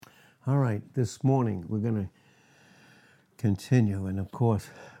All right, this morning we're going to continue. And of course,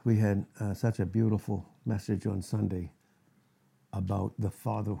 we had such a beautiful message on Sunday about the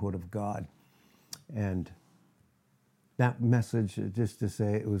fatherhood of God. And that message, just to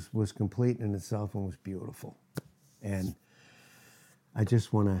say, it was complete in itself and was beautiful. And I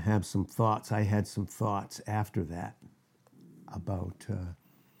just want to have some thoughts. I had some thoughts after that about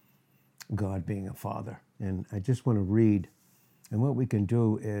God being a father. And I just want to read. And what we can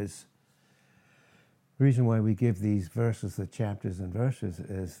do is, the reason why we give these verses, the chapters and verses,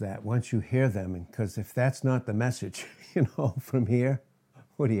 is that once you hear them, and because if that's not the message, from here,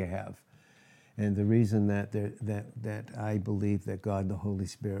 what do you have? And the reason that I believe that God, the Holy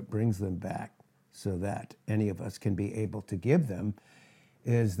Spirit, brings them back so that any of us can be able to give them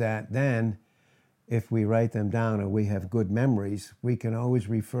is that then, if we write them down or we have good memories, we can always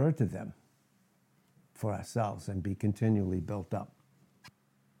refer to them for ourselves and be continually built up.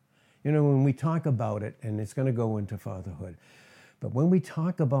 When we talk about it, and it's going to go into fatherhood, but when we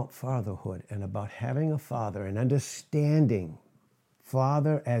talk about fatherhood and about having a father and understanding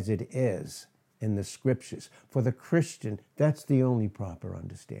father as it is in the scriptures, for the Christian, that's the only proper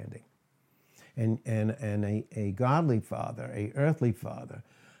understanding. And a godly father, a earthly father,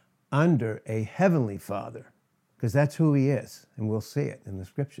 under a heavenly father, because that's who he is, and we'll see it in the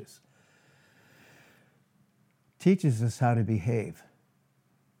scriptures, teaches us how to behave.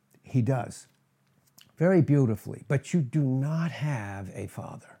 He does, very beautifully. But you do not have a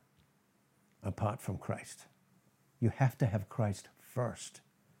father apart from Christ. You have to have Christ first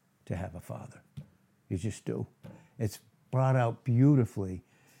to have a father. You just do. It's brought out beautifully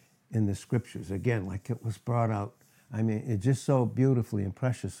in the scriptures. Again, like it was brought out, it's just so beautifully and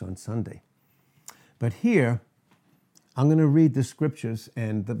precious on Sunday. But here, I'm going to read the scriptures,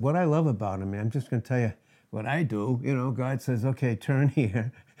 and what I love about them, I'm just going to tell you what I do. God says, okay, turn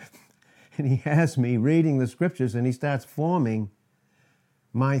here. And he has me reading the scriptures, and he starts forming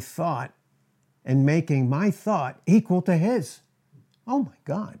my thought and making my thought equal to his. Oh my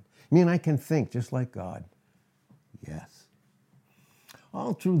God. I can think just like God. Yes.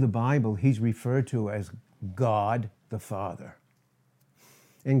 All through the Bible, he's referred to as God the Father.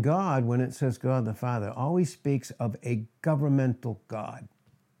 And God, when it says God the Father, always speaks of a governmental God.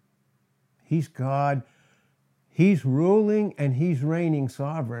 He's God. He's ruling and he's reigning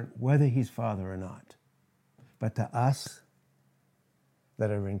sovereign, whether he's father or not. But to us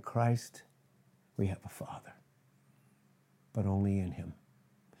that are in Christ, we have a father, but only in him,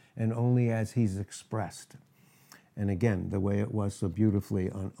 and only as he's expressed. And again, the way it was so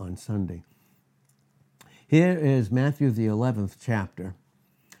beautifully on Sunday. Here is Matthew, the 11th chapter,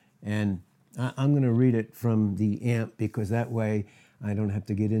 and I'm going to read it from the AMP because that way I don't have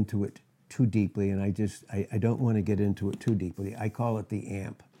to get into it too deeply, and I don't want to get into it too deeply. I call it the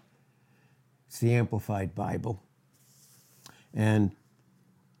AMP. It's the Amplified Bible. And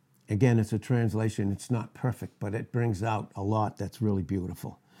again, it's a translation. It's not perfect, but it brings out a lot that's really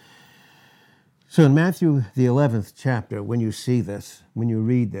beautiful. So in Matthew, the 11th chapter, when you see this, when you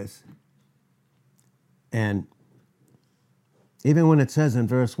read this, and even when it says in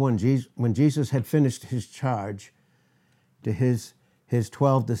verse 1, when Jesus had finished his charge to his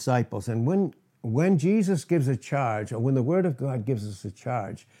 12 disciples. And when Jesus gives a charge, or when the Word of God gives us a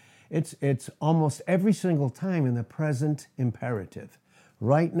charge, it's almost every single time in the present imperative.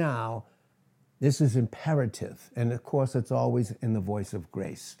 Right now, this is imperative. And of course, it's always in the voice of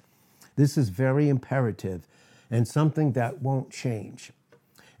grace. This is very imperative and something that won't change.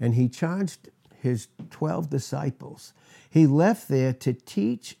 And he charged his 12 disciples. He left there to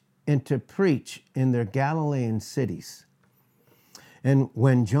teach and to preach in their Galilean cities. And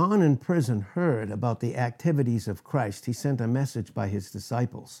when John in prison heard about the activities of Christ, he sent a message by his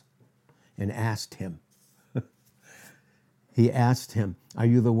disciples and asked him. He asked him, are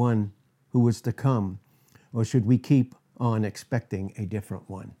you the one who was to come, or should we keep on expecting a different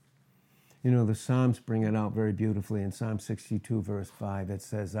one? The Psalms bring it out very beautifully. In Psalm 62, verse 5, it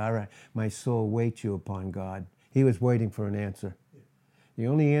says, all right, my soul waits you upon God. He was waiting for an answer. The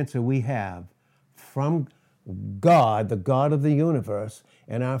only answer we have from God, the God of the universe,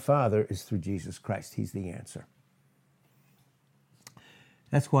 and our Father is through Jesus Christ. He's the answer.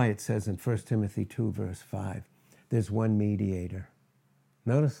 That's why it says in 1 Timothy 2, verse 5, there's one mediator.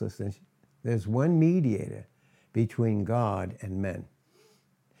 Notice this. There's one mediator between God and men.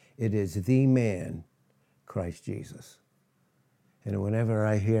 It is the man, Christ Jesus. And whenever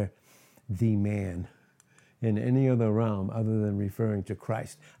I hear the man in any other realm other than referring to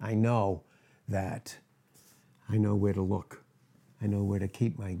Christ, I know where to look. I know where to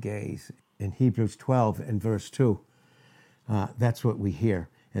keep my gaze. In Hebrews 12 and verse 2, that's what we hear.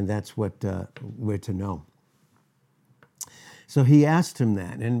 And that's what we're to know. So he asked him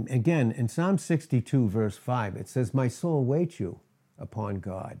that. And again, in Psalm 62, verse 5, it says, "My soul waits you upon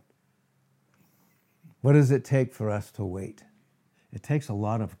God." What does it take for us to wait? It takes a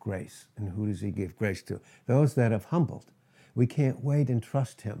lot of grace. And who does he give grace to? Those that have humbled. We can't wait and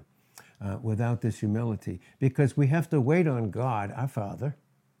trust him without this humility, because we have to wait on God, our Father.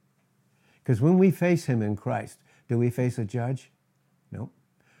 Because when we face him in Christ, do we face a judge? No.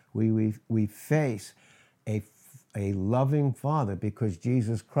 We face a loving Father, because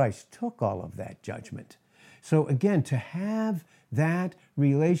Jesus Christ took all of that judgment. So again, to have that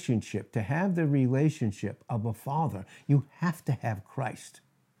relationship, to have the relationship of a father, you have to have Christ.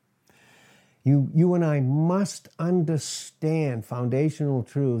 You and I must understand foundational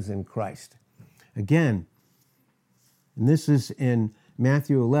truths in Christ. Again, and this is in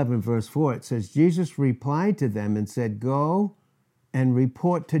Matthew 11, verse 4, it says, "Jesus replied to them and said, 'Go and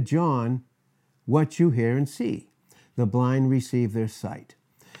report to John what you hear and see. The blind receive their sight.'"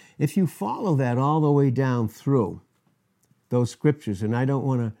 If you follow that all the way down through those scriptures, and I don't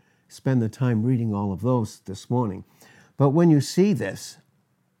want to spend the time reading all of those this morning, but when you see this,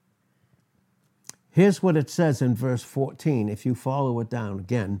 here's what it says in verse 14. If you follow it down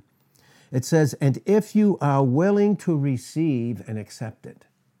again, it says, "And if you are willing to receive and accept it."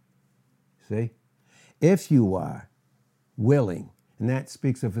 See? If you are willing, and that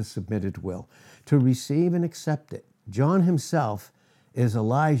speaks of a submitted will, to receive and accept it. John himself is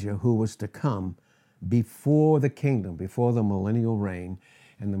Elijah, who was to come before the kingdom, before the millennial reign.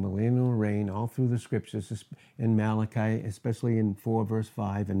 And the millennial reign, all through the scriptures, in Malachi, especially in 4 verse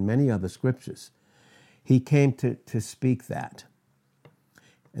 5, and many other scriptures, he came to speak that.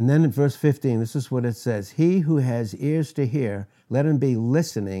 And then in verse 15, this is what it says, "He who has ears to hear, let him be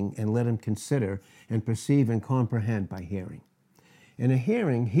listening, and let him consider and perceive and comprehend by hearing." And a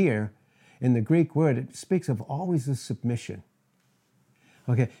hearing here, in the Greek word, it speaks of always a submission.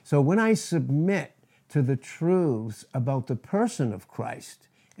 Okay, so when I submit to the truths about the person of Christ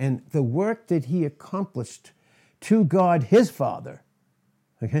and the work that he accomplished to God, his Father,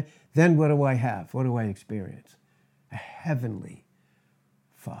 okay, then what do I have? What do I experience? A heavenly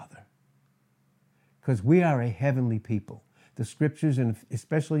Father. Because we are a heavenly people. The scriptures, and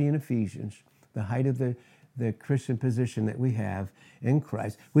especially in Ephesians, the height of the Christian position that we have in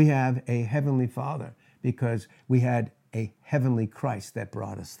Christ, we have a heavenly Father because we had a heavenly Christ that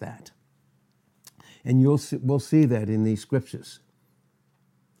brought us that. And we'll see that in these scriptures.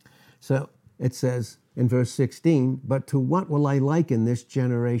 So it says in verse 16, "But to what will I liken this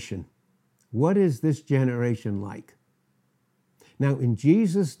generation?" What is this generation like? Now, in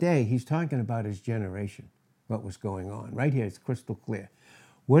Jesus' day, he's talking about his generation, what was going on. Right here, it's crystal clear.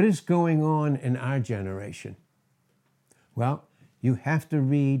 What is going on in our generation? Well, you have to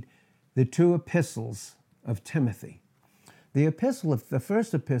read the 2 epistles of Timothy. The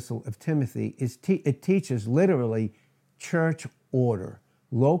first epistle of Timothy, it teaches literally church order,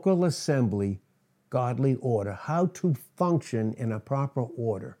 local assembly, godly order, how to function in a proper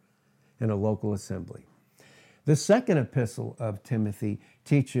order in a local assembly. The second epistle of Timothy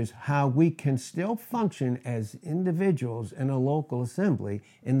teaches how we can still function as individuals in a local assembly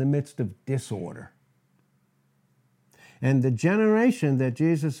in the midst of disorder. And the generation that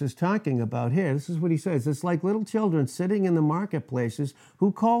Jesus is talking about here, this is what he says, it's like little children sitting in the marketplaces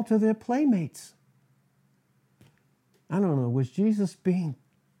who call to their playmates. I don't know, was Jesus being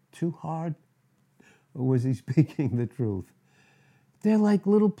too hard, or was he speaking the truth? They're like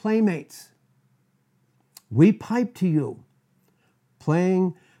little playmates. "We piped to you,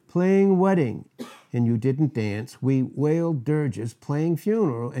 playing wedding, and you didn't dance. We wailed dirges, playing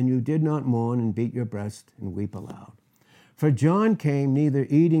funeral, and you did not mourn and beat your breast and weep aloud. For John came neither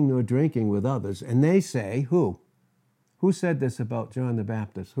eating nor drinking with others." And they say, who? Who said this about John the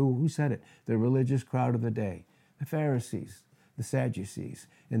Baptist? Who said it? The religious crowd of the day. The Pharisees, the Sadducees,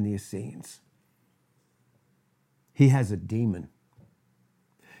 and the Essenes. He has a demon.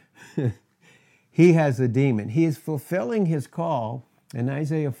 He has a demon. He is fulfilling his call in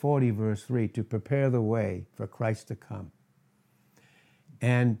Isaiah 40, verse 3, to prepare the way for Christ to come.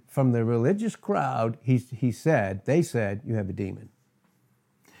 And from the religious crowd, they said, "You have a demon."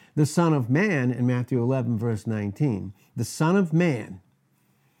 The Son of Man, in Matthew 11, verse 19, the Son of Man,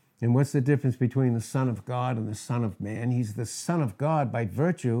 and what's the difference between the Son of God and the Son of Man? He's the Son of God by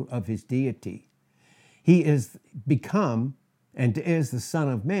virtue of his deity. He is become and is the Son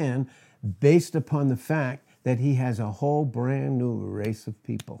of Man based upon the fact that he has a whole brand new race of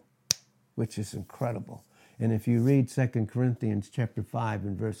people, which is incredible. And if you read 2 Corinthians chapter 5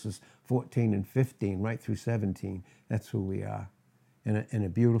 and verses 14 and 15, right through 17, that's who we are in a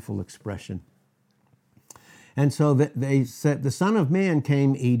beautiful expression. And so they said, the Son of Man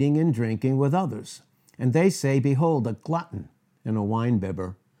came eating and drinking with others. And they say, behold, a glutton and a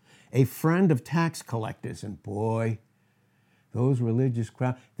winebibber, a friend of tax collectors. And boy, those religious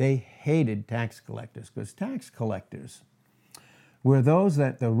crowd, they hated tax collectors, because tax collectors were those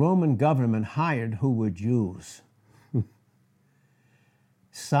that the Roman government hired who were Jews,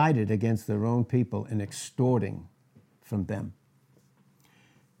 sided against their own people in extorting from them.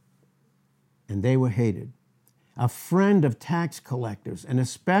 And they were hated. A friend of tax collectors, and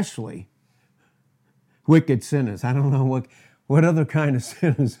especially wicked sinners. I don't know what other kind of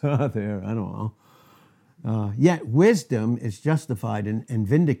sinners are there. I don't know. Yet wisdom is justified and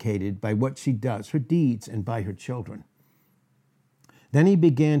vindicated by what she does, her deeds, and by her children. Then he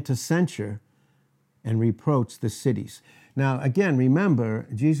began to censure and reproach the cities. Now, again, remember,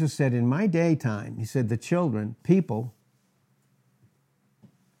 Jesus said, in my daytime, he said, the children, people,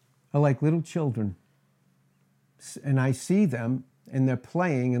 are like little children. And I see them, and they're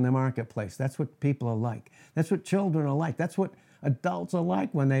playing in the marketplace. That's what people are like. That's what children are like. That's what adults are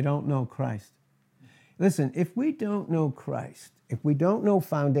like when they don't know Christ. Listen, if we don't know Christ, if we don't know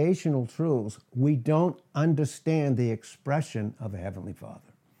foundational truths, we don't understand the expression of a Heavenly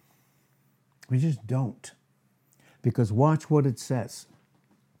Father. We just don't. Because watch what it says.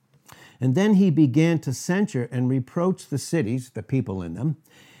 And then he began to censure and reproach the cities, the people in them,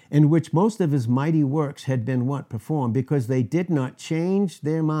 in which most of his mighty works had been performed, because they did not change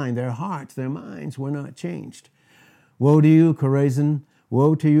their mind, their hearts, their minds were not changed. Woe to you, Chorazin!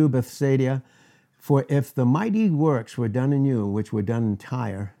 Woe to you, Bethsaida! For if the mighty works were done in you, which were done in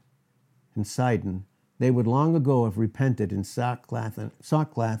Tyre and Sidon, they would long ago have repented in sackcloth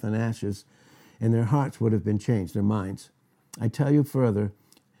and ashes, and their hearts would have been changed, their minds. I tell you further,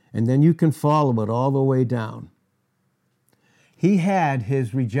 and then you can follow it all the way down. He had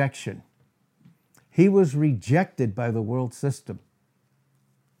his rejection. He was rejected by the world system.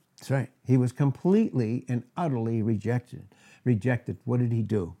 That's right. He was completely and utterly rejected. What did he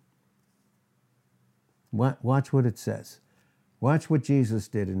do? Watch what it says. Watch what Jesus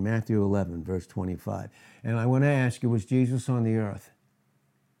did in Matthew 11, verse 25. And I want to ask you, was Jesus on the earth?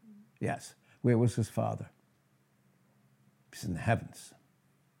 Yes. Where was his Father? He's in the heavens.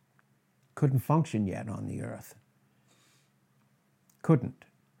 Couldn't function yet on the earth. Couldn't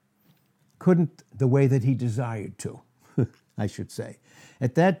the way that he desired to, I should say.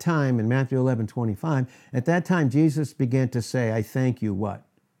 At that time, in Matthew 11:25, at that time Jesus began to say, I thank you, what?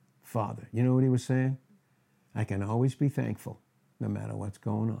 Father. You know what he was saying? I can always be thankful, no matter what's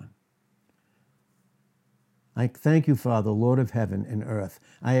going on. I thank you, Father, Lord of heaven and earth.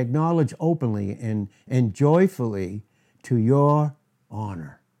 I acknowledge openly and joyfully to your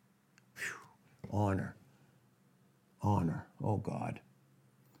honor. Whew. Honor, oh God.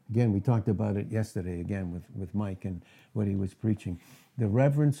 Again, we talked about it yesterday again with Mike and what he was preaching. The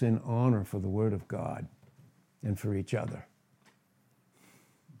reverence and honor for the Word of God and for each other.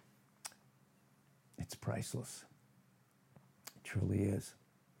 It's priceless. It truly is.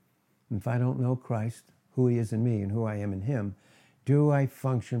 And if I don't know Christ, who he is in me and who I am in him, do I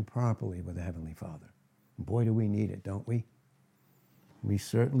function properly with the Heavenly Father? And boy, do we need it, don't we? We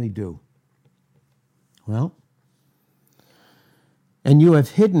certainly do. Well, and you have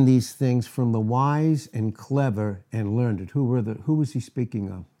hidden these things from the wise and clever and learned. Who was he speaking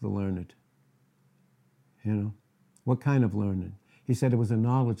of, the learned? You know, what kind of learned? He said it was a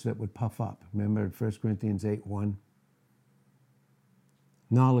knowledge that would puff up. Remember 1 Corinthians 8:1?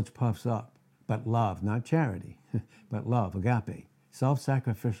 Knowledge puffs up, but love, not charity, but love, agape,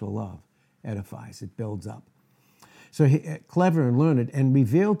 self-sacrificial love, edifies, it builds up. So clever and learned, and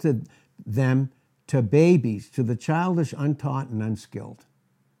revealed to them, to babies, to the childish, untaught, and unskilled.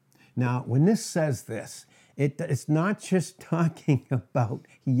 Now, when this says this, it's not just talking about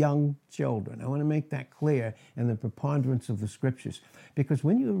young children. I want to make that clear in the preponderance of the Scriptures. Because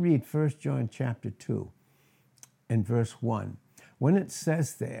when you read 1 John chapter 2 and verse 1, when it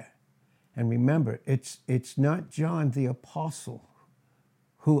says there, and remember, it's not John the apostle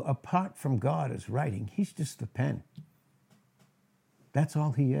who, apart from God, is writing. He's just the pen. That's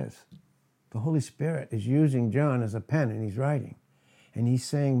all he is. The Holy Spirit is using John as a pen, and he's writing. And he's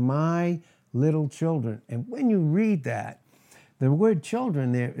saying, my little children. And when you read that, the word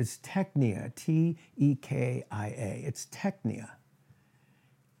children there is teknia, T-E-K-I-A. It's teknia.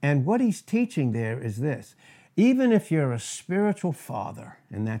 And what he's teaching there is this. Even if you're a spiritual father,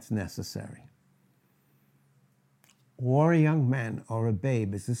 and that's necessary, or a young man or a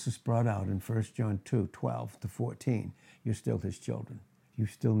babe, as this is brought out in 1 John 2:12-14, you're still his children. You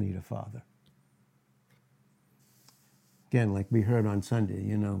still need a father. Again, like we heard on Sunday,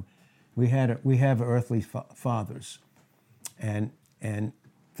 we have earthly fathers, and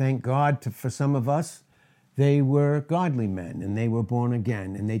thank God for some of us, they were godly men and they were born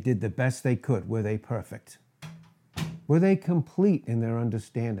again and they did the best they could. Were they perfect? Were they complete in their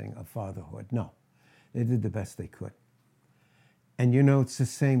understanding of fatherhood? No, they did the best they could. And it's the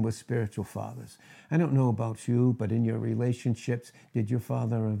same with spiritual fathers. I don't know about you, but in your relationships, did your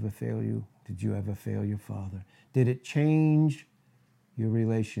father ever fail you? Did you ever fail your father? Did it change your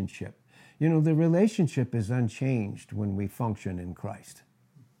relationship? The relationship is unchanged when we function in Christ.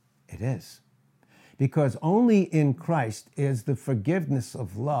 It is. Because only in Christ is the forgiveness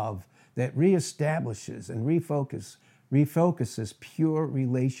of love that reestablishes and refocuses pure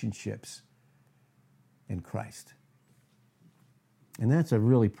relationships in Christ. And that's a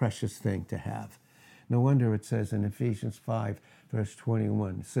really precious thing to have. No wonder it says in Ephesians 5, verse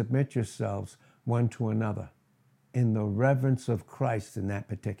 21, submit yourselves one to another in the reverence of Christ in that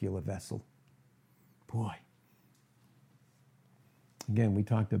particular vessel. Boy. Again, we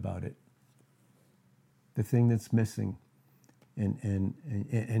talked about it. The thing that's missing, and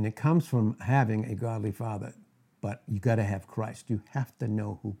it comes from having a godly father, but you got to have Christ. You have to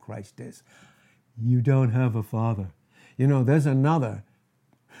know who Christ is. You don't have a father. There's another,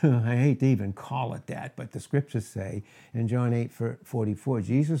 I hate to even call it that, but the scriptures say in John 8:44,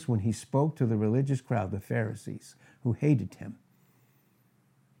 Jesus, when he spoke to the religious crowd, the Pharisees, who hated him,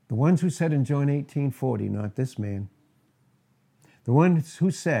 the ones who said in John 18:40, not this man, the ones who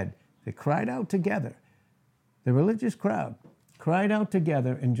said, they cried out together, the religious crowd cried out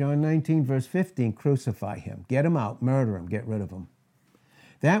together in John 19, verse 15, crucify him, get him out, murder him, get rid of him.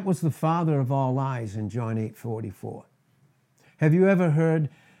 That was the father of all lies in John 8:44. Have you ever heard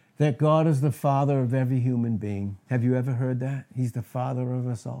that God is the father of every human being? Have you ever heard that? He's the father of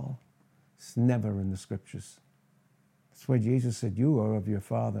us all. It's never in the scriptures. That's why Jesus said, you are of your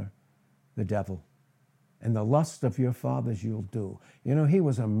father, the devil, and the lust of your fathers you'll do. He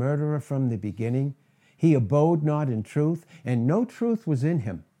was a murderer from the beginning. He abode not in truth, and no truth was in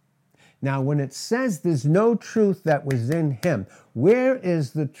him. Now, when it says there's no truth that was in him, where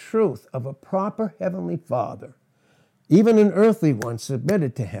is the truth of a proper heavenly father, even an earthly one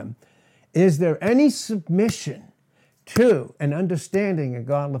submitted to him? Is there any submission to an understanding of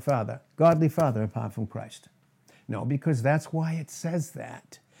godly father apart from Christ? No, because that's why it says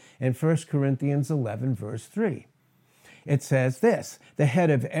that. In 1 Corinthians 11, verse 3, it says this, the head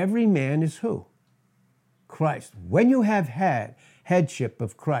of every man is who? Christ. When you have had headship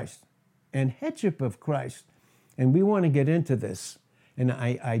of Christ, and headship of Christ, and we want to get into this, and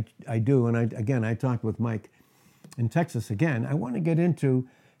I do, and I talked with Mike in Texas again, I want to get into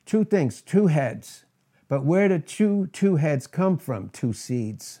two things, two heads. But where do two heads come from? Two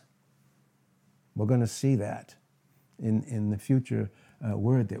seeds. We're going to see that in the future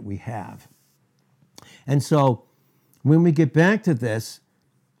word that we have. And so when we get back to this,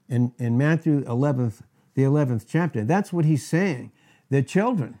 in Matthew 11th, the 11th chapter, that's what he's saying. The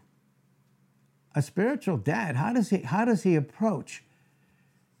children, a spiritual dad, how does he approach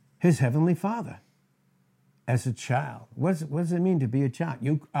his heavenly father as a child? What does it mean to be a child?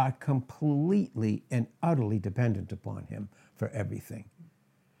 You are completely and utterly dependent upon him for everything.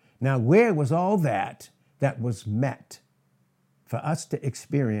 Now, where was all that was met for us to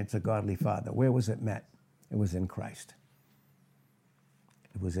experience a godly father? Where was it met? It was in Christ.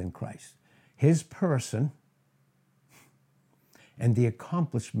 It was in Christ. His person and the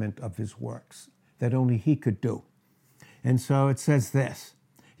accomplishment of his works that only he could do. And so it says this,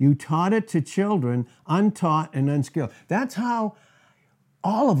 you taught it to children untaught and unskilled. That's how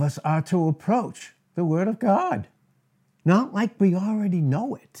all of us are to approach the Word of God. Not like we already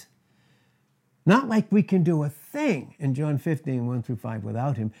know it. Not like we can do a thing in John 15, 1 through 5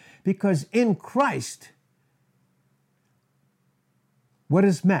 without him. Because in Christ, what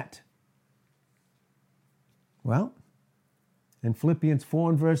is met? Well, in Philippians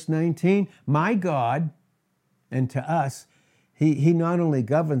 4 and verse 19, my God, and to us, he not only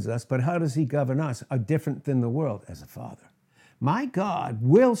governs us, but how does he govern us? Different than the world, as a father. My God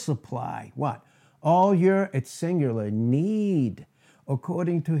will supply what? All your, it's singular, need,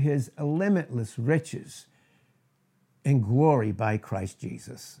 according to his limitless riches and glory by Christ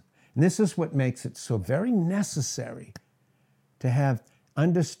Jesus. And this is what makes it so very necessary to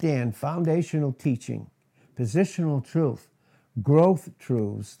understand foundational teaching, positional truth, growth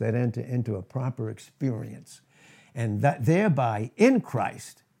truths that enter into a proper experience, and that thereby in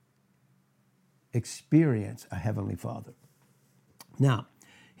Christ experience a heavenly Father. Now,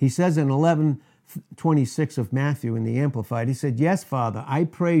 he says in 11:26 of Matthew in the Amplified, he said, yes, Father, I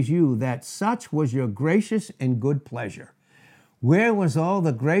praise you that such was your gracious and good pleasure. Where was all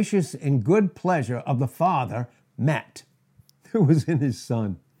the gracious and good pleasure of the Father met? It was in his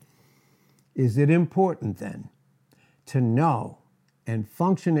Son. Is it important then to know and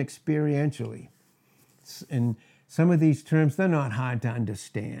function experientially? And some of these terms, they're not hard to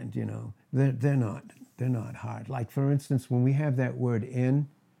understand, you know. They're not hard. Like, for instance, when we have that word in,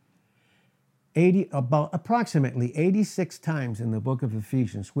 approximately 86 times in the book of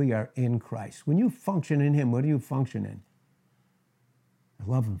Ephesians, we are in Christ. When you function in him, what do you function in? A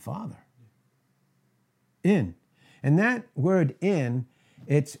loving Father. In. And that word in,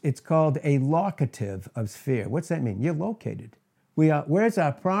 it's called a locative of sphere. What's that mean? You're located. Where's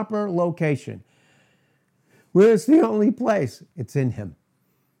our proper location? Where's the only place? It's in him.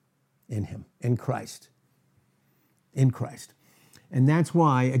 In him. In Christ. In Christ. And that's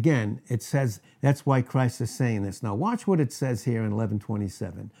why, again, it says, that's why Christ is saying this. Now watch what it says here in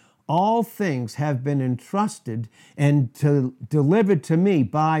 11:27. All things have been entrusted and delivered to me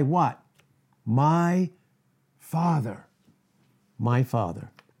by what? My Father. My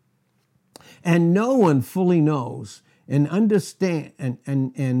Father. And no one fully knows and understand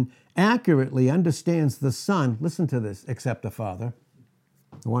and accurately understands the Son, listen to this, except the Father.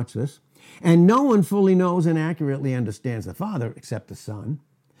 Watch this. And no one fully knows and accurately understands the Father except the Son,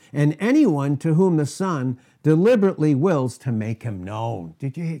 and anyone to whom the Son deliberately wills to make him known.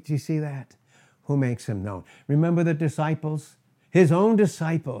 Did you see that? Who makes him known? Remember the disciples? His own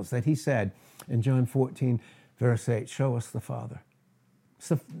disciples that he said in John 14, verse 8, show us the Father.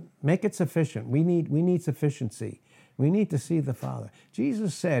 Make it sufficient. We need sufficiency. We need to see the Father.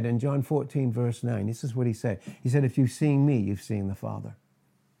 Jesus said in John 14, verse 9, this is what he said. He said, if you've seen me, you've seen the Father.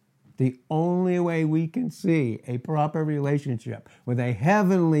 The only way we can see a proper relationship with a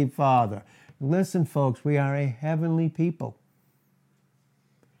heavenly Father. Listen, folks, we are a heavenly people.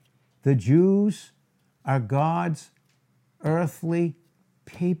 The Jews are God's earthly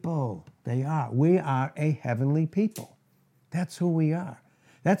people. They are. We are a heavenly people. That's who we are.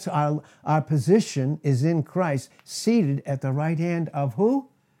 That's our position is in Christ, seated at the right hand of who?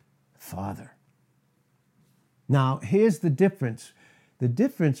 Father. Now, here's the difference. The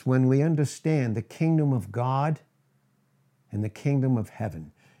difference when we understand the kingdom of God and the kingdom of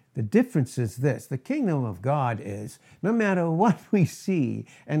heaven. The difference is this. The kingdom of God is no matter what we see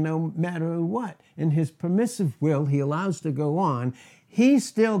and no matter what in his permissive will he allows to go on, he's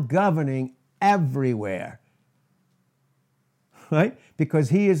still governing everywhere. Right? Because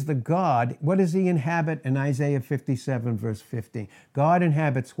he is the God. What does he inhabit in Isaiah 57, verse 15? God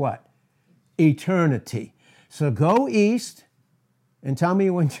inhabits what? Eternity. So go east and tell me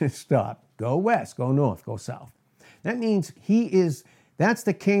when to stop. Go west, go north, go south. That means that's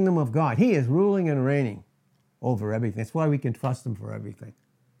the kingdom of God. He is ruling and reigning over everything. That's why we can trust him for everything.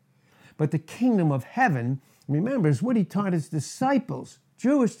 But the kingdom of heaven, remember, is what he taught his disciples,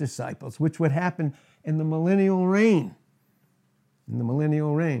 Jewish disciples, which would happen in the millennial reign. In the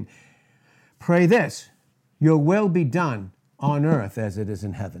millennial reign. Pray this, your will be done on earth as it is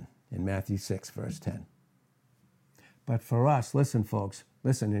in heaven, in Matthew 6, verse 10. But for us, listen, folks,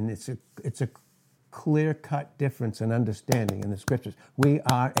 listen, and it's a clear-cut difference in understanding in the scriptures. We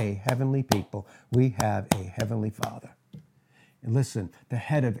are a heavenly people. We have a heavenly Father. And listen, the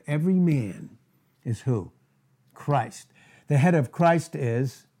head of every man is who? Christ. The head of Christ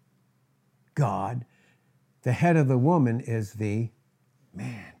is God. The head of the woman is the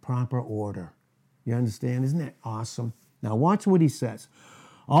man. Proper order. You understand? Isn't that awesome? Now watch what he says.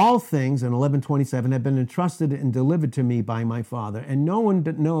 All things, in 11:27, have been entrusted and delivered to me by my Father, and no one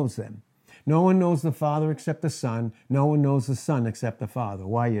knows them. No one knows the Father except the Son. No one knows the Son except the Father.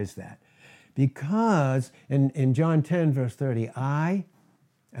 Why is that? Because in John 10, verse 30, I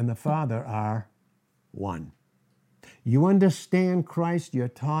and the Father are one. You understand Christ, you're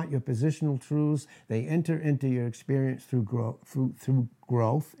taught your positional truths. They enter into your experience through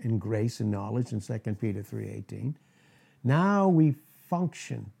growth in grace and knowledge in 2 Peter 3:18. Now we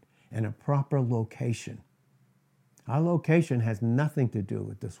function in a proper location. Our location has nothing to do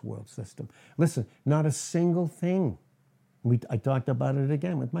with this world system. Listen, not a single thing. I talked about it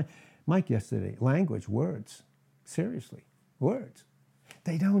again with Mike yesterday. Language, words. Seriously, words.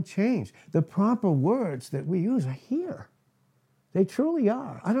 They don't change. The proper words that we use are here. They truly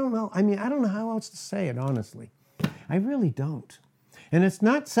are. I don't know. I don't know how else to say it, honestly. I really don't. And it's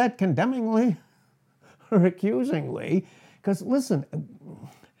not said condemningly or accusingly, because, listen,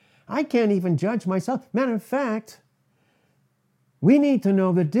 I can't even judge myself. Matter of fact, we need to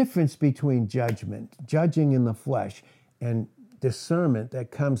know the difference between judgment, judging in the flesh, and discernment that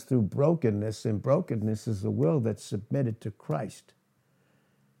comes through brokenness, and brokenness is the will that's submitted to Christ.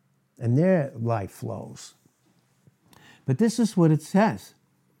 And their life flows. But this is what it says.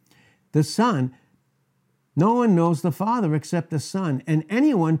 The Son, no one knows the Father except the Son, and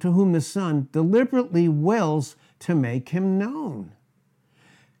anyone to whom the Son deliberately wills to make him known.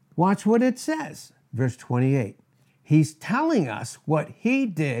 Watch what it says, verse 28. He's telling us what he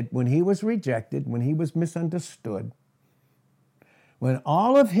did when he was rejected, when he was misunderstood, when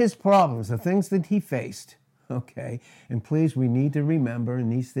all of his problems, the things that he faced, okay, and please, we need to remember,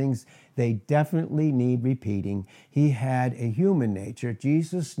 and these things, they definitely need repeating. He had a human nature.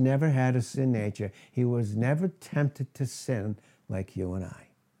 Jesus never had a sin nature. He was never tempted to sin like you and I.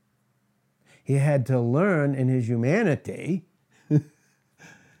 He had to learn in his humanity,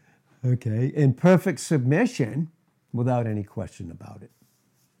 okay, in perfect submission, without any question about it.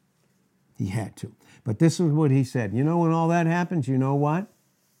 He had to. But this is what he said. You know, when all that happens, you know what?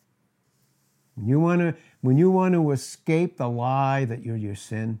 When you want to escape the lie that you're your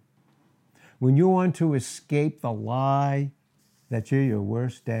sin, when you want to escape the lie that you're your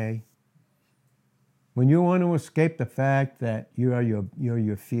worst day, when you want to escape the fact that you're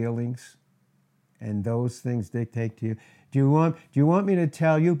your feelings and those things dictate to you, do you want me to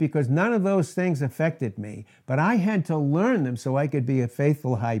tell you? Because none of those things affected me, but I had to learn them so I could be a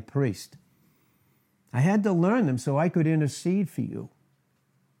faithful high priest. I had to learn them so I could intercede for you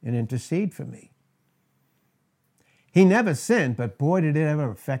and intercede for me. He never sinned, but boy, did it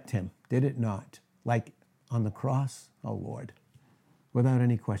ever affect him, did it not? Like on the cross, oh Lord, without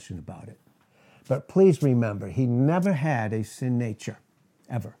any question about it. But please remember, he never had a sin nature,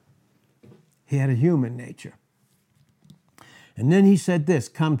 ever. He had a human nature. And then he said this,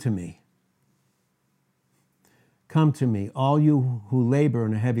 come to me. Come to me, all you who labor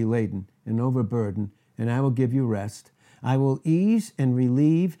and are heavy laden and overburdened, and I will give you rest. I will ease and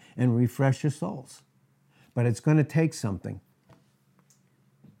relieve and refresh your souls. But it's going to take something.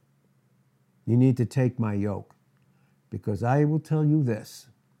 You need to take my yoke. Because I will tell you this.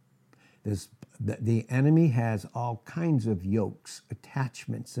 The enemy has all kinds of yokes,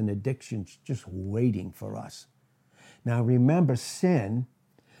 attachments, and addictions just waiting for us. Now remember sin,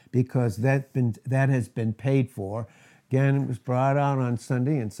 because that has been paid for. Again, it was brought out on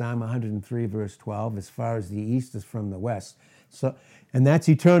Sunday in Psalm 103, verse 12, as far as the east is from the west. So, and that's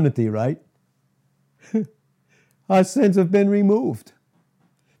eternity, right? Our sins have been removed.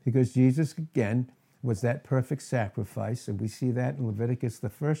 Because Jesus, again, was that perfect sacrifice, and we see that in Leviticus, the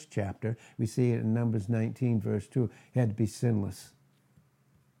first chapter. We see it in Numbers 19, verse 2. He had to be sinless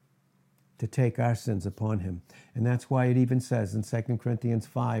to take our sins upon him. And that's why it even says in 2 Corinthians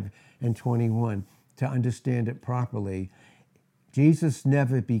 5 and 21, to understand it properly, Jesus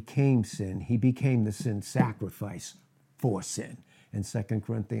never became sin. He became the sin sacrifice for sin in 2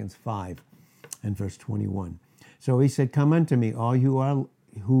 Corinthians 5 and verse 21. So he said, come unto me, all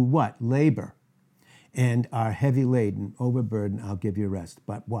who what? Labor and are heavy laden, overburdened, I'll give you rest.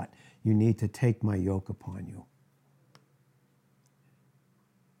 But what? You need to take my yoke upon you.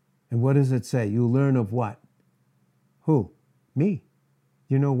 And what does it say? You learn of what? Who? Me.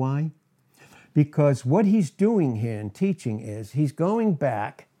 You know why? Because what he's doing here in teaching is he's going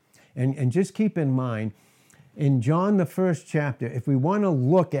back, and just keep in mind, in John, the first chapter, if we want to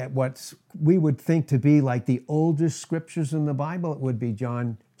look at what we would think to be like the oldest scriptures in the Bible, it would be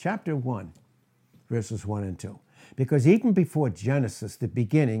John chapter 1, verses 1 and 2. Because even before Genesis, the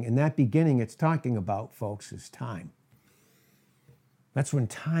beginning, and that beginning it's talking about, folks, is time. That's when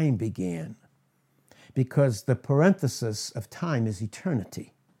time began. Because the parenthesis of time is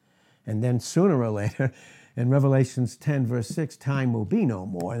eternity. And then sooner or later, in Revelations 10, verse 6, time will be no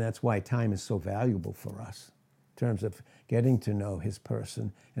more. And that's why time is so valuable for us in terms of getting to know his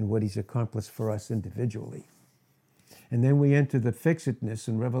person and what he's accomplished for us individually. And then we enter the fixedness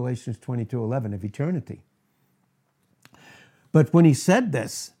in Revelations 22:11 of eternity. But when he said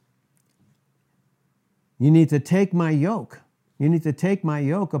this, you need to take my yoke. You need to take my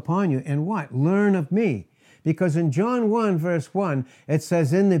yoke upon you and what? Learn of me. Because in John 1, verse 1, it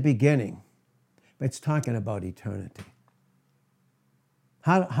says, in the beginning. It's talking about eternity.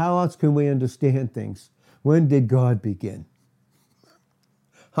 How else can we understand things? When did God begin?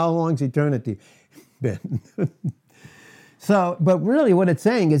 How long's eternity been? So, but really what it's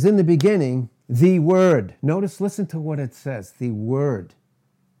saying is in the beginning, the Word. Notice, listen to what it says, the Word.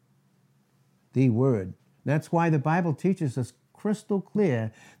 The Word. That's why the Bible teaches us crystal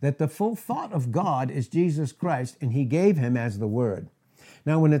clear that the full thought of God is Jesus Christ, and he gave him as the Word.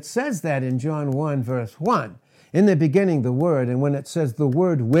 Now, when it says that in John 1, verse 1, in the beginning the Word, and when it says the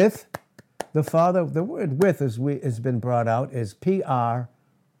Word with the Father, the word with has been brought out is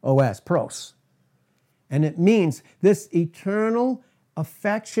P-R-O-S, pros. And it means this eternal,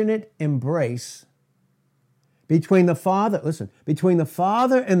 affectionate embrace between the Father, listen, between the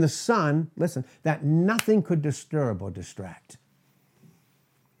Father and the Son, listen, that nothing could disturb or distract.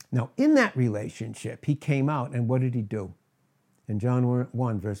 Now, in that relationship, he came out, and what did he do? In John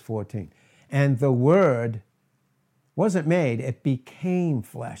 1, verse 14. And the Word wasn't made, it became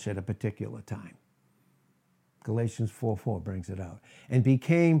flesh at a particular time. Galatians 4:4 brings it out. And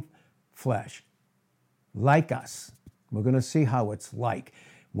became flesh, like us. We're going to see how it's like.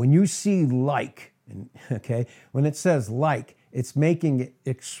 When you see like, okay, when it says like, it's making it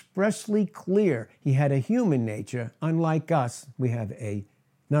expressly clear he had a human nature. Unlike us, we have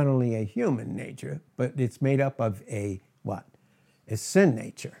not only a human nature, but it's made up of a what? A sin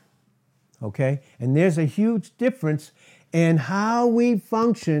nature. Okay? And there's a huge difference in how we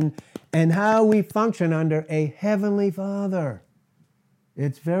function and how we function under a heavenly Father.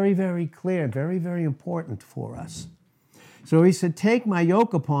 It's very, very clear, very, very important for us. So he said, take my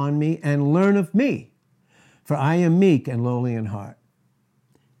yoke upon me and learn of me, for I am meek and lowly in heart,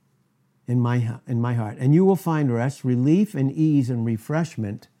 in my heart. And you will find rest, relief and ease and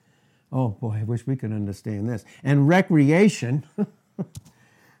refreshment. Oh boy, I wish we could understand this. And recreation,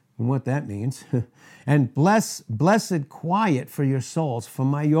 and what that means. And blessed quiet for your souls, for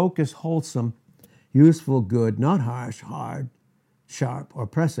my yoke is wholesome, useful, good, not harsh, hard, sharp, or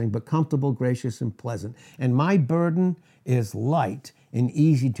pressing, but comfortable, gracious, and pleasant. And my burden is light and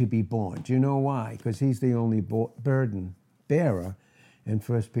easy to be borne. Do you know why? Because he's the only burden bearer in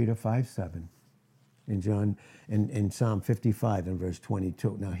 1 Peter 5:7, in Psalm 55 and verse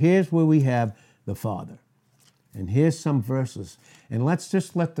 22. Now here's where we have the Father. And here's some verses. And let's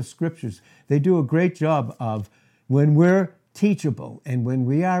just let the scriptures, they do a great job of when we're teachable and when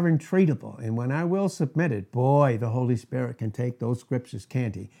we are entreatable and when our will submitted, boy, the Holy Spirit can take those scriptures,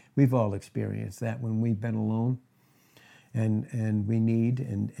 can't he? We've all experienced that when we've been alone and we need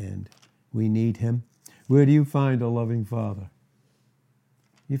him. Where do you find a loving Father?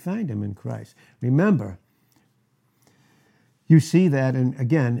 You find him in Christ. Remember, you see that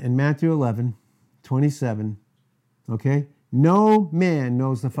again in Matthew 11:27. Okay? No man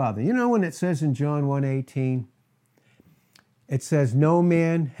knows the Father. You know when it says in John 1:18, it says, no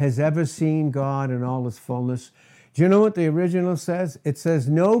man has ever seen God in all his fullness. Do you know what the original says? It says,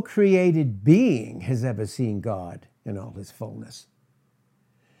 no created being has ever seen God in all his fullness.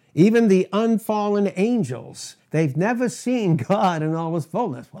 Even the unfallen angels, they've never seen God in all his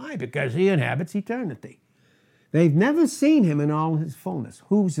fullness. Why? Because he inhabits eternity. They've never seen him in all his fullness.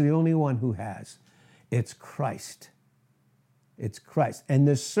 Who's the only one who has? It's Christ. It's Christ. And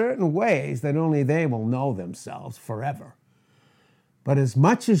there's certain ways that only they will know themselves forever. But as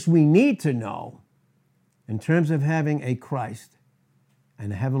much as we need to know in terms of having a Christ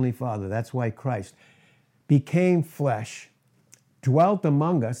and a Heavenly Father, that's why Christ became flesh, dwelt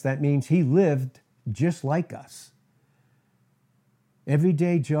among us. That means he lived just like us.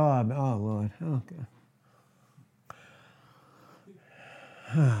 Everyday job. Oh, Lord. Oh, God.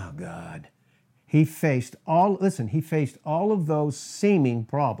 Oh, God. He faced all of those seeming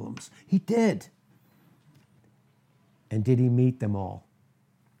problems. He did. And did he meet them all?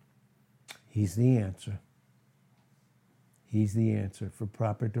 He's the answer. He's the answer for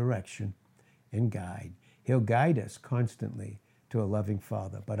proper direction and guide. He'll guide us constantly to a loving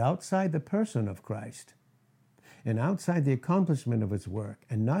Father. But outside the person of Christ and outside the accomplishment of his work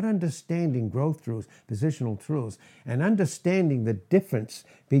and not understanding growth truths, positional truths, and understanding the difference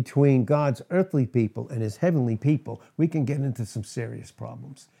between God's earthly people and his heavenly people, we can get into some serious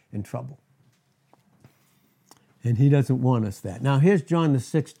problems and trouble. And he doesn't want us that. Now here's John the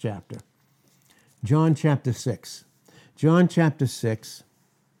 6th chapter. John chapter 6. John chapter 6.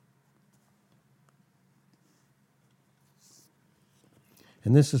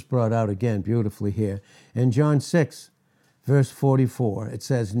 And this is brought out again beautifully here. In John 6, verse 44, it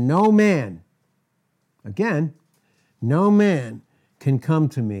says, no man, again, no man can come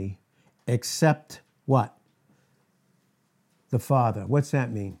to me except what? The Father. What's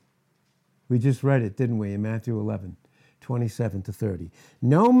that mean? We just read it, didn't we, in Matthew 11:27-30.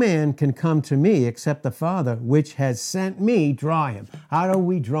 No man can come to me except the Father which has sent me draw him. How are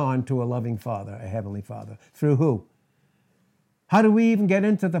we drawn to a loving Father, a heavenly Father? Through who? How do we even get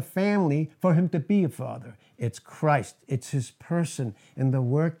into the family for him to be a father? It's Christ. It's his person and the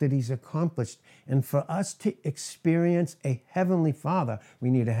work that he's accomplished. And for us to experience a heavenly Father, we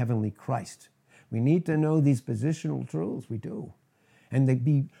need a heavenly Christ. We need to know these positional truths. We do. And they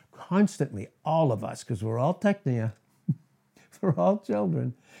be constantly, all of us, because we're all technia, we're all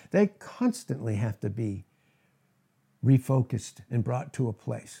children, they constantly have to be refocused and brought to a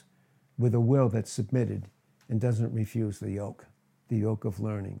place with a will that's submitted and doesn't refuse the yoke of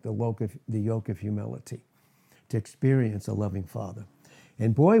learning, the yoke of humility. to experience a loving Father.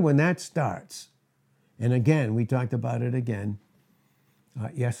 And boy, when that starts, and again, we talked about it again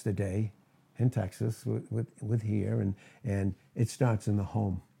yesterday in Texas with here, and it starts in the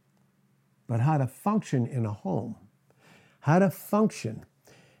home. But how to function in a home, how to function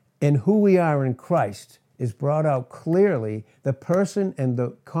in who we are in Christ is brought out clearly. The person and the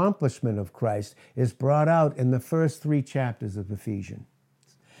accomplishment of Christ is brought out in the first 3 chapters of Ephesians.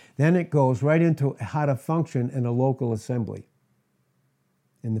 Then it goes right into how to function in a local assembly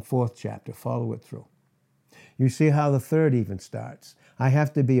in the 4th chapter. Follow it through. You see how the 3rd even starts. I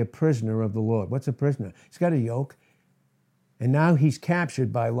have to be a prisoner of the Lord. What's a prisoner? He's got a yoke, and now he's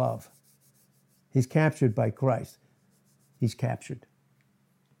captured by love. He's captured by Christ. He's captured.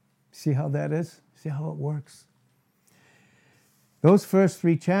 See how that is? See how it works? Those first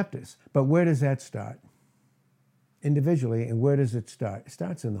 3 chapters. But where does that start? Individually, and where does it start? It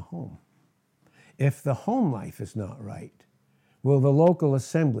starts in the home. If the home life is not right, will the local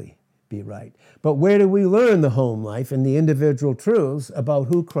assembly be right? But where do we learn the home life and the individual truths about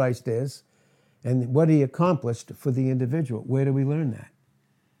who Christ is and what he accomplished for the individual? Where do we learn that?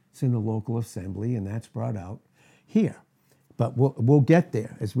 It's in the local assembly, and that's brought out here. But we'll get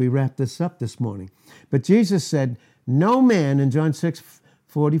there as we wrap this up this morning. But Jesus said, no man, in John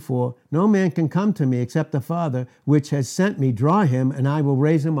 6:44, no man can come to me except the Father which has sent me draw him, and I will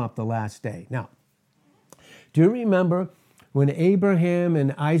raise him up the last day. Now, do you remember when Abraham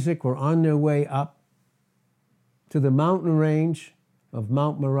and Isaac were on their way up to the mountain range of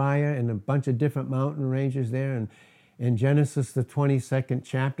Mount Moriah and a bunch of different mountain ranges there, and in Genesis, the 22nd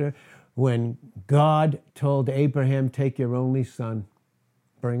chapter, when God told Abraham, take your only son,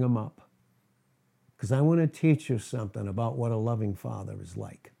 bring him up. Because I want to teach you something about what a loving father is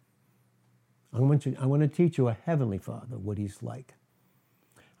like. I want to teach you a heavenly father, what he's like.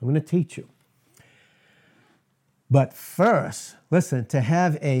 I'm going to teach you. But first, listen, to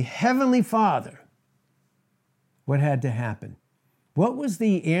have a heavenly father, what had to happen? What was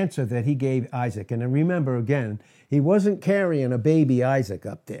the answer that he gave Isaac? And remember, again, he wasn't carrying a baby Isaac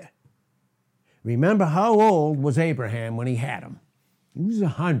up there. Remember, how old was Abraham when he had him? He was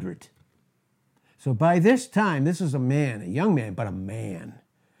 100. So by this time, this is a man, a young man, but a man.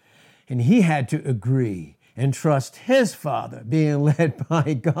 And he had to agree and trust his father, being led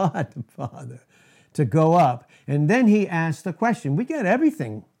by God the Father, to go up. And then he asked the question, we got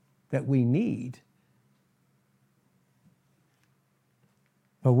everything that we need.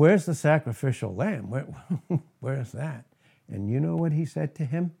 But where's the sacrificial lamb? Where's that? And you know what he said to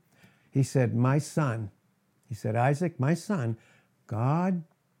him? He said, my son, he said, Isaac, my son, God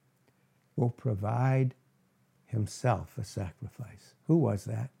will provide himself a sacrifice. Who was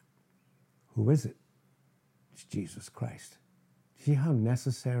that? Who is it? It's Jesus Christ. See how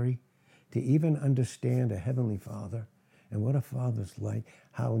necessary to even understand a heavenly Father and what a father's like,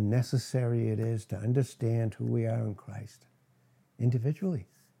 how necessary it is to understand who we are in Christ individually,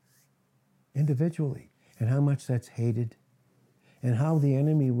 and how much that's hated, and how the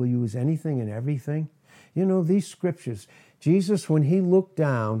enemy will use anything and everything. You know, these scriptures, Jesus, when he looked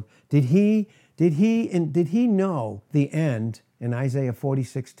down, did he know the end in Isaiah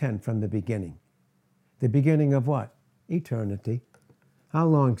 46:10 from the beginning? The beginning of what? Eternity. How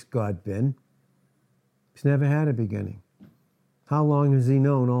long's God been? He's never had a beginning. How long has he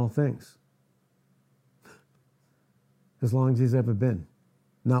known all things? As long as he's ever been.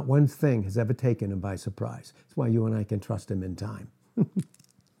 Not one thing has ever taken him by surprise. That's why you and I can trust him in time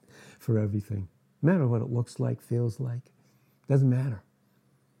for everything. No matter what it looks like, feels like. Doesn't matter.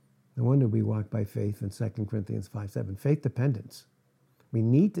 No wonder we walk by faith in 2 Corinthians 5:7. Faith dependence. We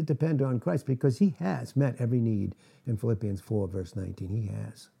need to depend on Christ because he has met every need in Philippians 4, verse 19. He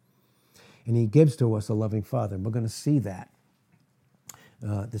has. And he gives to us a loving Father. And we're going to see that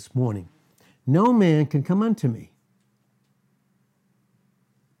this morning. No man can come unto me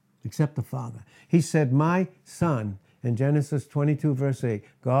except the Father. He said, my son, in Genesis 22, verse 8,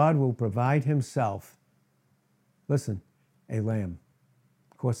 God will provide himself, listen, a lamb.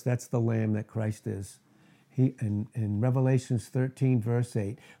 Of course, that's the lamb that Christ is. He in Revelations 13, verse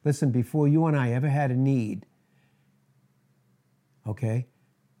 8, listen, before you and I ever had a need, okay,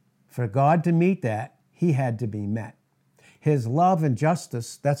 for God to meet that, he had to be met. His love and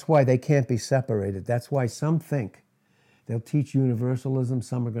justice, that's why they can't be separated. That's why some think they'll teach universalism.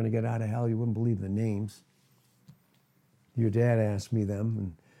 Some are going to get out of hell. You wouldn't believe the names. Your dad asked me them.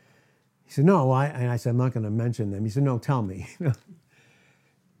 And he said, no. And I said, I'm not going to mention them. He said, no, tell me.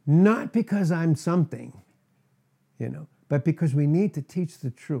 Not because I'm something, but because we need to teach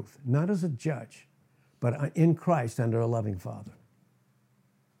the truth, not as a judge, but in Christ under a loving Father.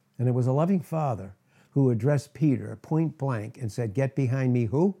 And it was a loving Father who addressed Peter point blank and said, "Get behind me,"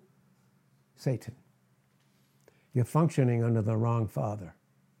 who? Satan. You're functioning under the wrong father.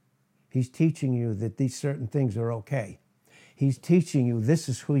 He's teaching you that these certain things are okay. He's teaching you this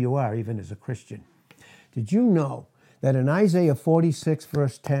is who you are, even as a Christian. Did you know that in Isaiah 46,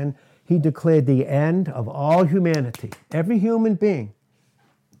 verse 10, he declared the end of all humanity, every human being,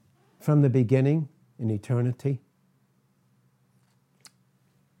 from the beginning in eternity?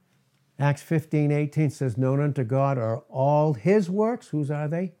 Acts 15:18 says, "Known unto God are all his works." Whose are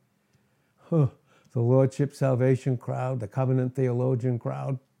they? The Lordship Salvation crowd, the Covenant Theologian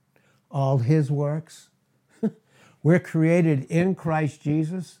crowd, all his works. We're created in Christ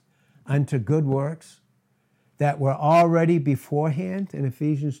Jesus unto good works that were already beforehand in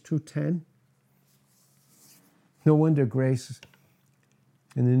Ephesians 2:10. No wonder grace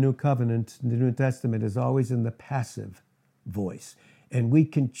in the New Covenant, in the New Testament, is always in the passive voice. And we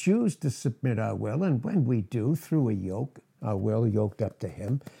can choose to submit our will, and when we do, through a yoke, our will yoked up to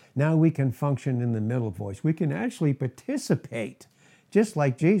him, now we can function in the middle voice. We can actually participate, just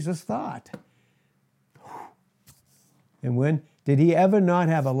like Jesus thought. And when did he ever not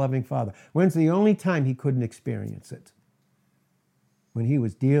have a loving father? When's the only time he couldn't experience it? When he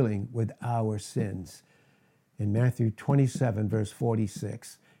was dealing with our sins. In Matthew 27, verse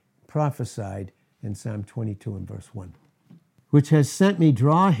 46, prophesied in Psalm 22 and verse 1. "Which has sent me,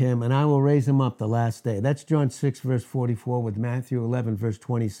 draw him, and I will raise him up the last day." That's John 6, verse 44, with Matthew 11, verse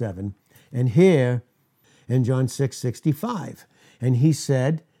 27. And here in John 6, 65. "And he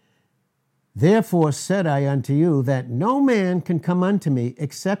said, Therefore said I unto you, that no man can come unto me,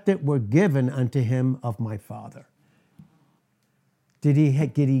 except it were given unto him of my Father." Did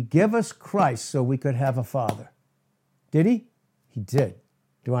he give us Christ so we could have a father? Did he? He did.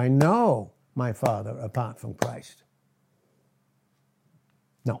 Do I know my Father apart from Christ?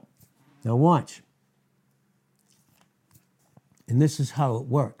 No. Now watch. And this is how it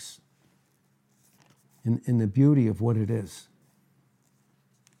works in the beauty of what it is.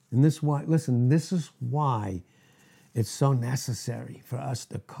 And this is why it's so necessary for us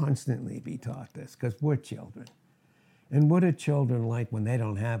to constantly be taught this, because we're children. And what are children like when they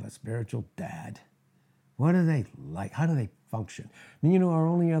don't have a spiritual dad? What are they like? How do they function? And our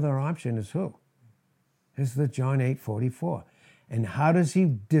only other option is who? Is the John 8:44. And how does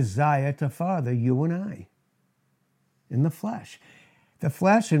he desire to father you and I? In the flesh. The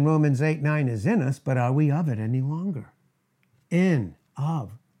flesh in Romans 8:9 is in us, but are we of it any longer?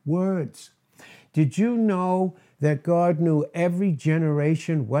 Of words. Did you know that God knew every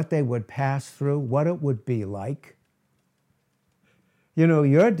generation what they would pass through, what it would be like?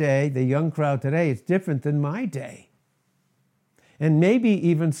 Your day, the young crowd today, is different than my day. And maybe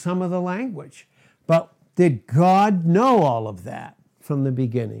even some of the language. But did God know all of that from the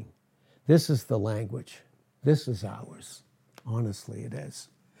beginning? This is the language. This is ours. Honestly, it is.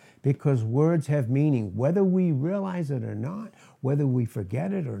 Because words have meaning, whether we realize it or not, whether we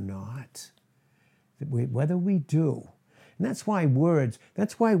forget it or not, whether we do. And that's why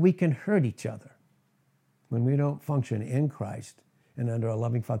we can hurt each other. When we don't function in Christ and under a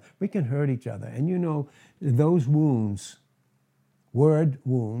loving Father, we can hurt each other. And those wounds, word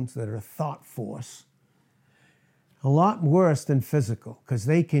wounds that are thought force, a lot worse than physical, because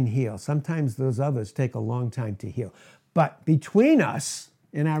they can heal. Sometimes those others take a long time to heal. But between us,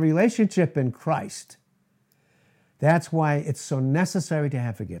 in our relationship in Christ, that's why it's so necessary to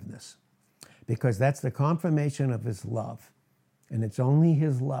have forgiveness, because that's the confirmation of his love, and it's only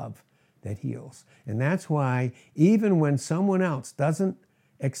his love that heals. And that's why even when someone else doesn't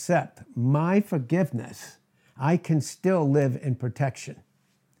accept my forgiveness, I can still live in protection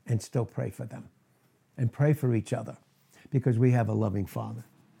and still pray for them and pray for each other, because we have a loving Father.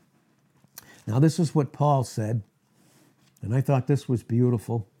 Now, this is what Paul said. And I thought this was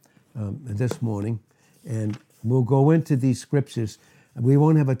beautiful this morning, and we'll go into these scriptures. We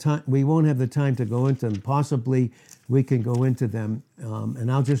won't have the time to go into them. Possibly we can go into them,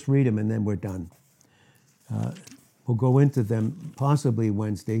 and I'll just read them, and then we're done. We'll go into them possibly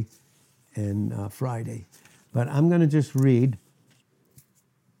Wednesday and Friday, but I'm going to just read.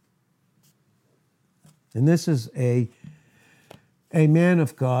 And this is a man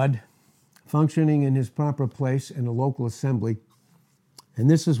of God, functioning in his proper place in a local assembly. And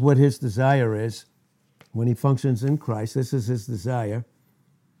this is what his desire is when he functions in Christ. This is his desire.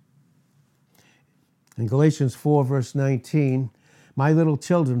 In Galatians 4, verse 19, "My little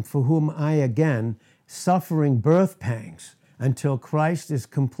children, for whom I again, suffering birth pangs, until Christ is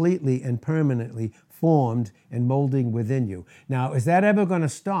completely and permanently formed and molding within you." Now, is that ever going to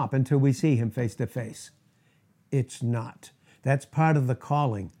stop until we see him face to face? It's not. That's part of the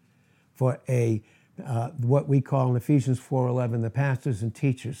calling for a what we call in Ephesians 4:11 the pastors and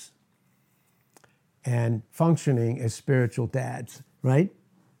teachers, and functioning as spiritual dads, right?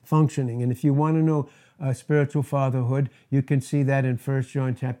 Functioning. And if you want to know spiritual fatherhood, you can see that in 1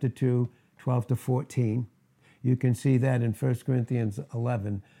 John chapter 2, 12 to 14. You can see that in 1 Corinthians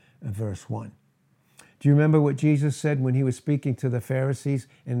 11, verse 1. Do you remember what Jesus said when he was speaking to the Pharisees?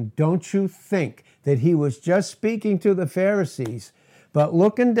 And don't you think that he was just speaking to the Pharisees, but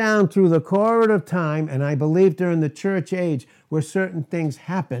looking down through the corridor of time, and I believe during the church age where certain things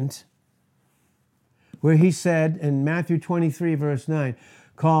happened, where he said in Matthew 23, verse 9,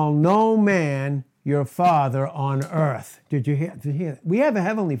 call no man your father on earth. Did you hear that? We have a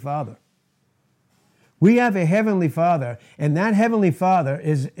heavenly Father. We have a heavenly Father, and that heavenly Father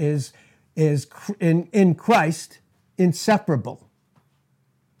is in Christ inseparable.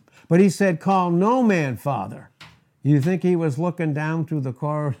 But he said, call no man father. You think he was looking down through the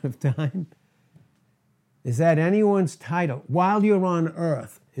corridor of time? Is that anyone's title? While you're on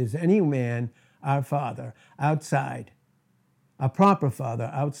earth, is any man our father outside, a proper father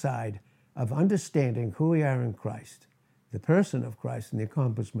outside of understanding who we are in Christ, the person of Christ and the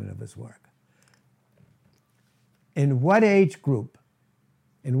accomplishment of his work? In what age group,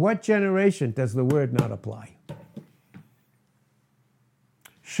 in what generation does the word not apply?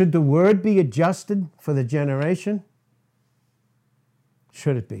 Should the word be adjusted for the generation?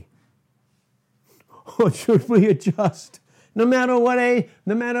 Should it be? Or should we adjust? No matter what age,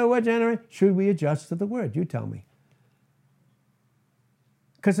 no matter what generation, should we adjust to the word? You tell me.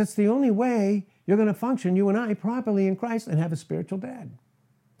 Because it's the only way you're going to function, you and I, properly in Christ and have a spiritual dad.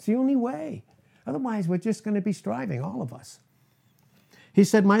 It's the only way. Otherwise, we're just going to be striving, all of us. He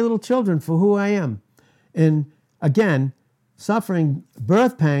said, my little children, for who I am. And again, suffering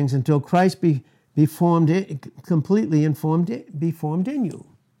birth pangs until Christ be formed completely and be formed in you.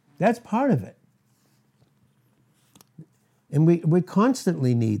 That's part of it. And we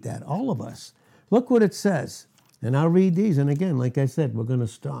constantly need that, all of us. Look what it says. And I'll read these. And again, like I said, we're going to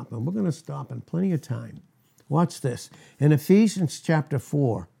stop. And we're going to stop in plenty of time. Watch this. In Ephesians chapter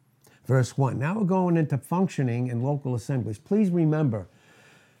 4, verse 1. Now we're going into functioning in local assemblies. Please remember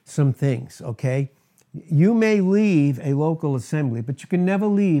some things, okay? You may leave a local assembly, but you can never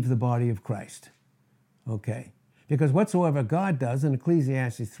leave the body of Christ, okay? Because whatsoever God does, in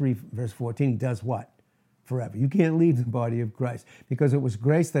Ecclesiastes 3, verse 14, he does what? Forever. You can't leave the body of Christ because it was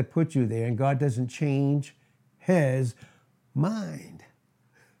grace that put you there, and God doesn't change his mind.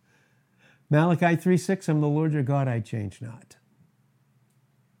 Malachi 3:6, I'm the Lord your God, I change not.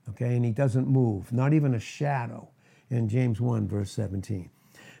 Okay, and he doesn't move, not even a shadow, in James 1, verse 17.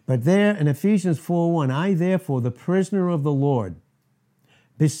 But there in Ephesians 4:1, I therefore, the prisoner of the Lord,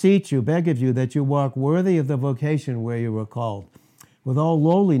 beseech you, beg of you, that you walk worthy of the vocation where you were called, with all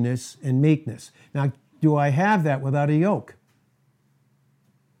lowliness and meekness. Now, do I have that without a yoke?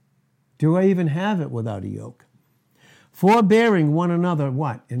 Do I even have it without a yoke? Forbearing one another,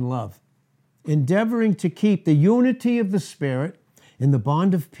 what? In love. Endeavoring to keep the unity of the Spirit in the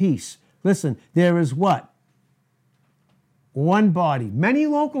bond of peace. Listen, there is what? One body. Many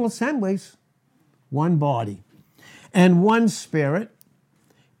local assemblies, one body. And one Spirit,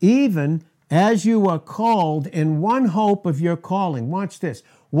 even as you are called in one hope of your calling. Watch this.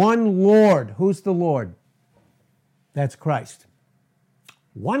 One Lord. Who's the Lord? That's Christ.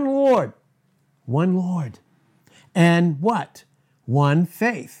 One Lord. One Lord. And what? One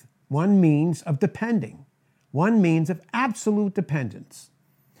faith. One means of depending. One means of absolute dependence.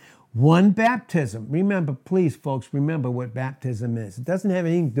 One baptism. Remember, please, folks, remember what baptism is. It doesn't have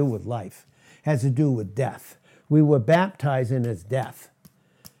anything to do with life. It has to do with death. We were baptized in his death.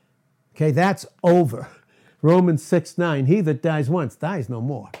 Okay, that's over. Romans 6:9, he that dies once dies no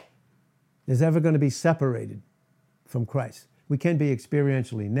more. Is ever going to be separated from Christ. We can be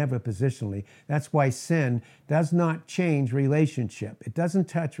experientially, never positionally. That's why sin does not change relationship. It doesn't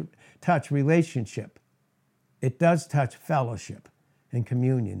touch relationship. It does touch fellowship and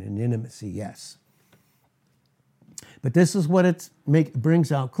communion and intimacy, yes. But this is what it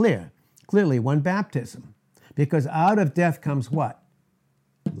brings out clearly, one baptism. Because out of death comes what?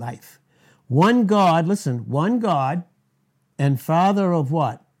 Life. One God, listen, one God and Father of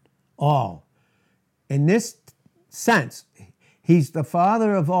what? All. In this sense, he's the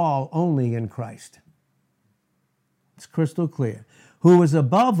Father of all only in Christ. It's crystal clear. Who is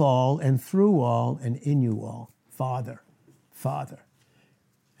above all and through all and in you all. Father.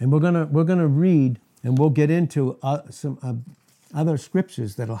 And we're gonna read, and we'll get into some other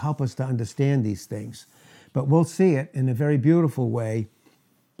scriptures that'll help us to understand these things. But we'll see it in a very beautiful way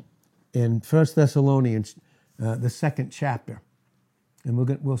in 1 Thessalonians, the 2nd chapter. And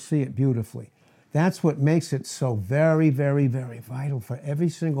we'll see it beautifully. That's what makes it so very, very, very vital for every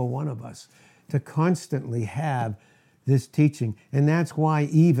single one of us to constantly have this teaching. And that's why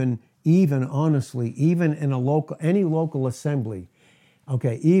even honestly, even in any local assembly,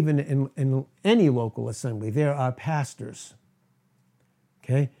 okay, even in any local assembly, there are pastors,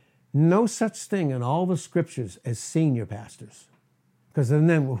 okay? No such thing in all the scriptures as senior pastors. Because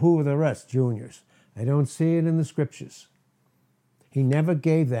then who are the rest? Juniors. I don't see it in the scriptures. He never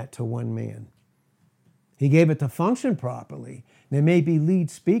gave that to one man. He gave it to function properly. There may be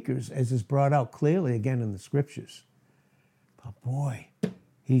lead speakers, as is brought out clearly again in the scriptures. But boy,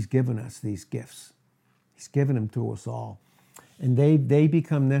 he's given us these gifts. He's given them to us all. And they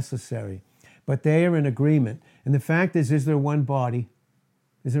become necessary. But they are in agreement. And the fact is there one body?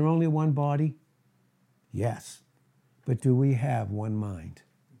 Is there only one body? Yes. But do we have one mind?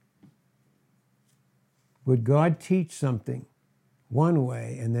 Would God teach something one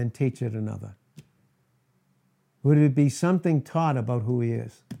way and then teach it another? Would it be something taught about who he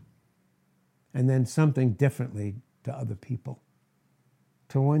is and then something differently to other people,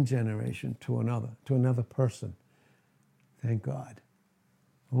 to one generation, to another person? Thank God.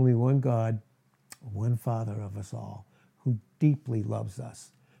 Only one God, one Father of us all, who deeply loves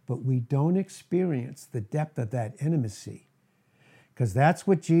us. But we don't experience the depth of that intimacy, because that's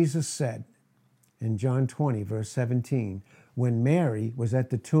what Jesus said in John 20, verse 17, when Mary was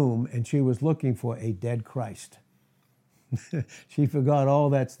at the tomb and she was looking for a dead Christ. She forgot all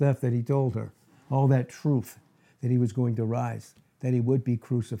that stuff that he told her, all that truth that he was going to rise, that he would be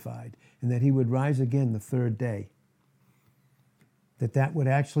crucified, and that he would rise again the third day. That would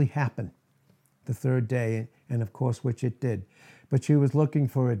actually happen the third day, and of course, which it did. But she was looking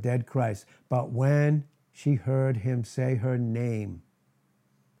for a dead Christ. But when she heard him say her name,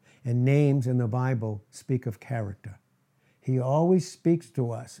 and names in the Bible speak of character. He always speaks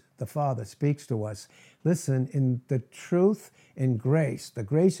to us, the Father speaks to us. Listen, in the truth and grace, the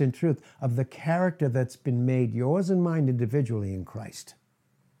grace and truth of the character that's been made yours and mine individually in Christ.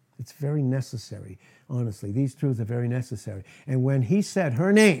 It's very necessary, honestly. These truths are very necessary. And when he said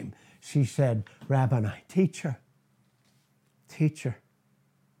her name, she said, Rabboni, teacher, teacher,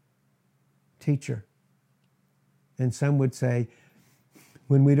 teacher. And some would say,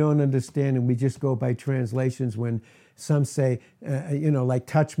 when we don't understand and we just go by translations, when some say, like,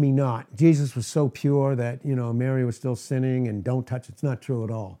 touch me not. Jesus was so pure that, Mary was still sinning and don't touch. It's not true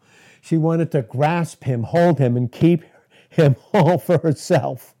at all. She wanted to grasp him, hold him, and keep him all for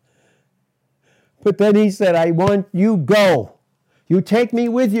herself. But then he said, I want you go. You take me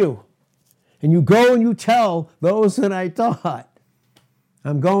with you. And you go and you tell those that I taught.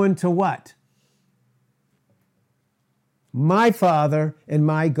 I'm going to what? My Father and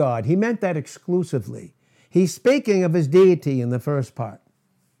my God. He meant that exclusively. He's speaking of his deity in the first part.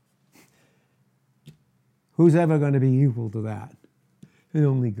 Who's ever going to be equal to that?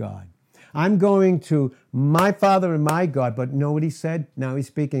 Only God. I'm going to my Father and my God, but know what he said? Now he's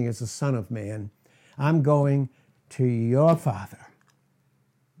speaking as the Son of Man. I'm going to your Father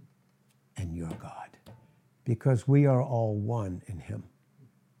and your God, because we are all one in him.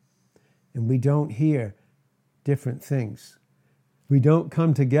 And we don't hear different things. We don't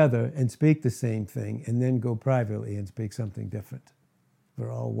come together and speak the same thing and then go privately and speak something different.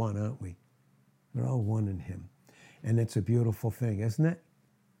 We're all one, aren't we? We're all one in him. And it's a beautiful thing, isn't it?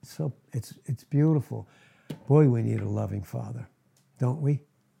 So it's beautiful. Boy, we need a loving Father, don't we?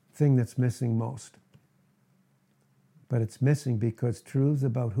 Thing that's missing most. But it's missing because truths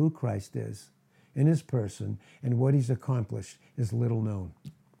about who Christ is in his person and what he's accomplished is little known.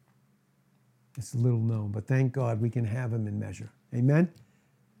 It's little known, but thank God we can have him in measure. Amen?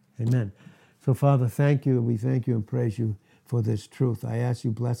 Amen. So, Father, thank you. We thank you and praise you for this truth. I ask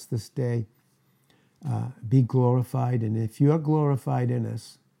you, bless this day. Be glorified. And if you're glorified in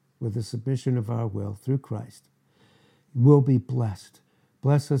us with the submission of our will through Christ, we'll be blessed.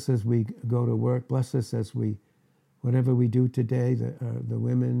 Bless us as we go to work. Bless us as whatever we do today, the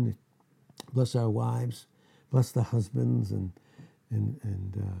women. Bless our wives. Bless the husbands and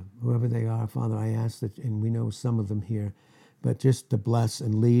whoever they are, Father, I ask that, and we know some of them here, but just to bless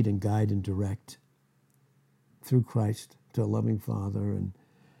and lead and guide and direct through Christ to a loving Father. And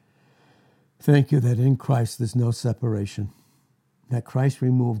thank you that in Christ there's no separation, that Christ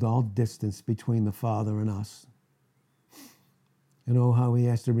removed all distance between the Father and us. And oh, how he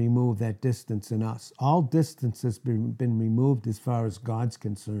has to remove that distance in us. All distance has been removed as far as God's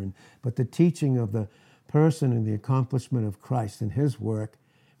concerned, but the teaching of the person and the accomplishment of Christ and his work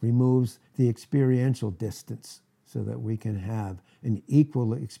removes the experiential distance so that we can have an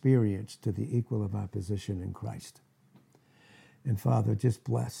equal experience to the equal of our position in Christ. And Father, just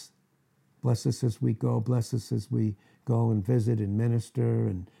bless Bless us as we go. Bless us as we go and visit and minister,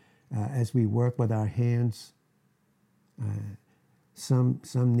 and as we work with our hands. Some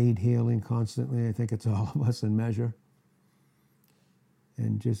need healing constantly. I think it's all of us in measure.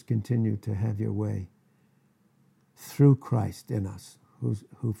 And just continue to have your way through Christ in us,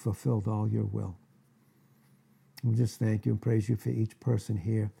 who fulfilled all your will. We just thank you and praise you for each person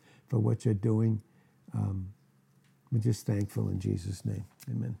here, for what you're doing. We're just thankful in Jesus' name.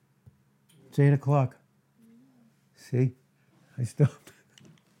 Amen. It's 8 o'clock. See? I stopped.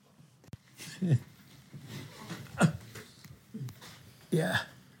 Yeah.